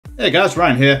Hey guys,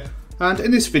 Ryan here, and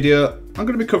in this video I'm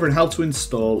going to be covering how to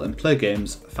install and play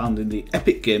games found in the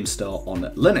Epic Games Store on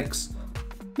Linux.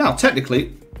 Now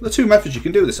technically, there are two methods you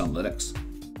can do this on Linux.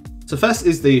 So first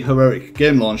is the Heroic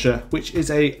Game Launcher, which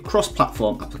is a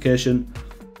cross-platform application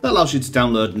that allows you to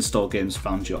download and install games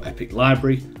found in your Epic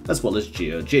library, as well as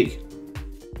GOG.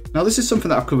 Now this is something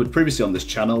that I've covered previously on this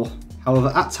channel,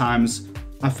 however at times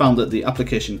I've found that the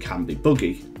application can be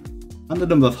buggy, and the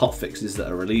number of hotfixes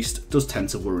that are released does tend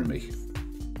to worry me.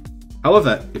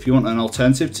 However, if you want an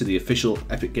alternative to the official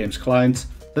Epic Games client,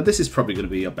 then this is probably going to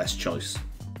be your best choice.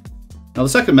 Now the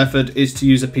second method is to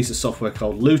use a piece of software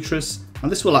called Lutris,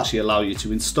 and this will actually allow you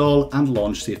to install and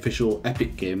launch the official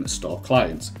Epic Games Store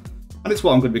client, and it's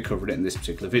what I'm going to be covering in this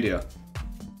particular video.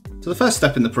 So the first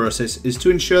step in the process is to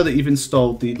ensure that you've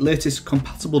installed the latest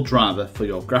compatible driver for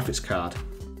your graphics card.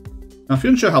 Now if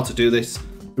you're unsure how to do this,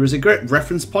 there is a great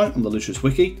reference point on the Lutris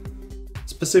wiki,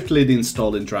 specifically the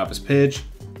installing drivers page,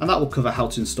 and that will cover how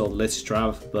to install the latest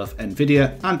driver for both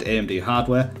Nvidia and AMD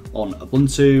hardware on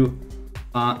Ubuntu,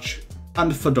 Arch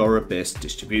and Fedora based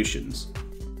distributions.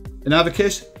 In either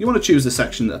case, you want to choose the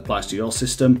section that applies to your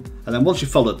system, and then once you've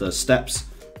followed those steps,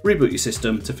 reboot your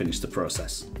system to finish the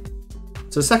process.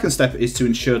 So the second step is to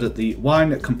ensure that the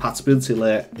Wine compatibility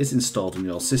layer is installed in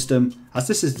your system, as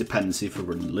this is a dependency for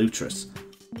running Lutris.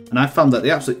 And I've found that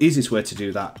the absolute easiest way to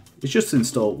do that is just to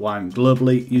install Wine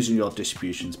globally using your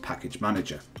distribution's package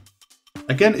manager.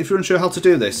 Again, if you're unsure how to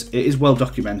do this, it is well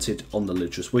documented on the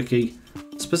Lutris wiki,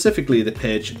 specifically the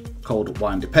page called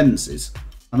Wine Dependencies,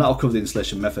 and that will cover the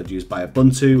installation method used by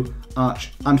Ubuntu,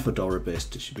 Arch and Fedora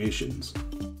based distributions.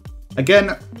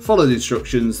 Again, follow the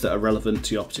instructions that are relevant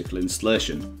to your particular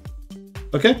installation.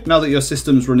 Okay, now that your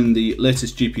system's running the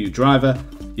latest GPU driver,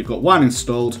 you've got Wine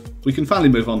installed, we can finally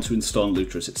move on to installing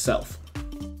Lutris itself.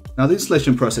 Now the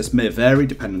installation process may vary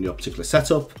depending on your particular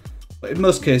setup, but in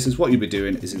most cases what you'll be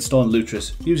doing is installing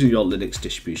Lutris using your Linux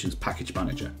distribution's package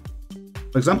manager.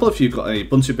 For example, if you've got a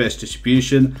Ubuntu based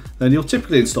distribution, then you'll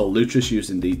typically install Lutris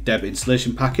using the deb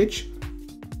installation package,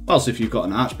 whilst if you've got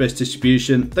an Arch based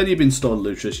distribution, then you'll be installing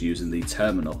Lutris using the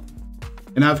terminal.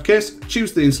 In either case,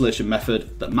 choose the installation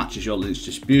method that matches your Linux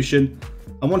distribution,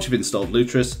 and once you've installed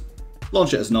Lutris,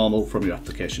 launch it as normal from your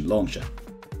application launcher.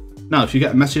 Now if you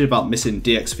get a message about missing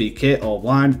DXVK or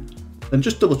Wine, then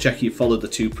just double check you followed the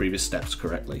two previous steps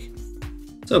correctly.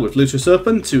 So with Lutris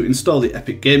open, to install the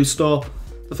Epic Games Store,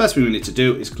 the first thing we need to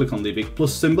do is click on the big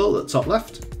plus symbol at the top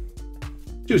left.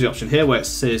 Choose the option here where it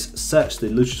says search the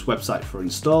Lutris website for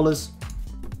installers,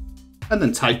 and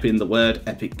then type in the word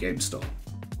Epic Games Store.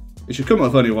 It should come up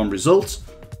with only one result, so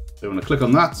you want to click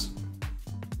on that,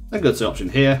 then go to the option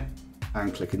here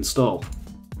and click install.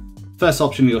 First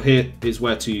option you'll hear is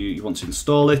where you want to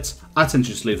install it. I tend to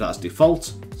just leave that as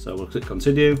default, so we'll click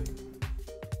continue,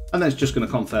 and then it's just going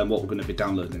to confirm what we're going to be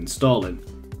downloading and installing.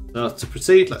 So to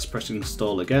proceed, let's press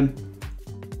install again.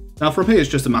 Now from here it's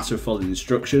just a matter of following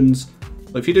instructions,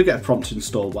 but if you do get a prompt to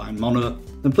install Wine Mono,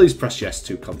 then please press yes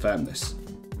to confirm this.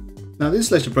 Now the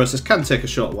installation process can take a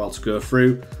short while to go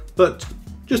through, but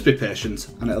just be patient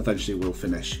and it eventually will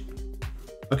finish.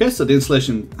 Okay, so the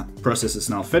installation process is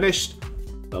now finished,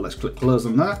 so let's click close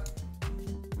on that.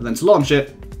 And then to launch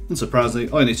it,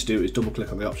 unsurprisingly, all you need to do is double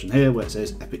click on the option here where it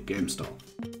says Epic Games Store.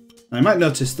 Now you might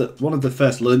notice that one of the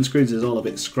first loading screens is all a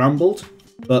bit scrambled,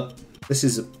 but it's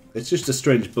just a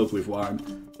strange bug with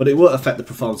Wine, but it won't affect the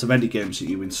performance of any games that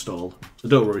you install, so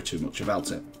don't worry too much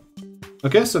about it.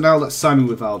 Okay, so now let's sign in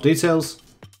with our details.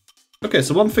 Okay,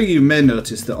 so one thing you may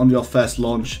notice that on your first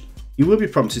launch, you will be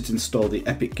prompted to install the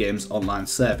Epic Games Online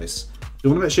service. You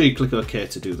want to make sure you click OK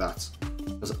to do that,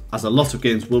 as a lot of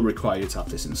games will require you to have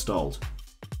this installed.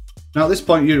 Now at this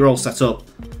point you're all set up,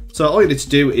 so all you need to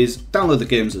do is download the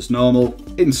games as normal,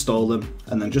 install them,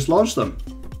 and then just launch them.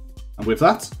 And with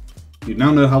that, you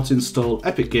now know how to install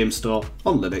Epic Games Store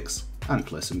on Linux and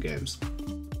play some games.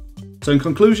 So in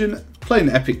conclusion, playing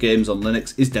Epic Games on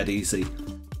Linux is dead easy.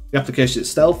 The application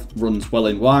itself runs well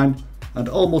in Wine, and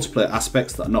all multiplayer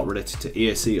aspects that are not related to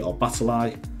EAC or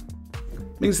BattlEye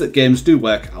means that games do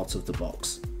work out of the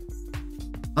box.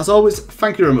 As always,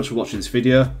 thank you very much for watching this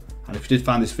video, and if you did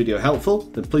find this video helpful,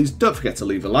 then please don't forget to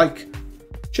leave a like,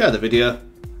 share the video,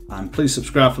 and please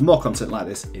subscribe for more content like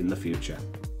this in the future.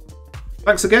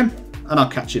 Thanks again, and I'll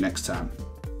catch you next time.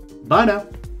 Bye now.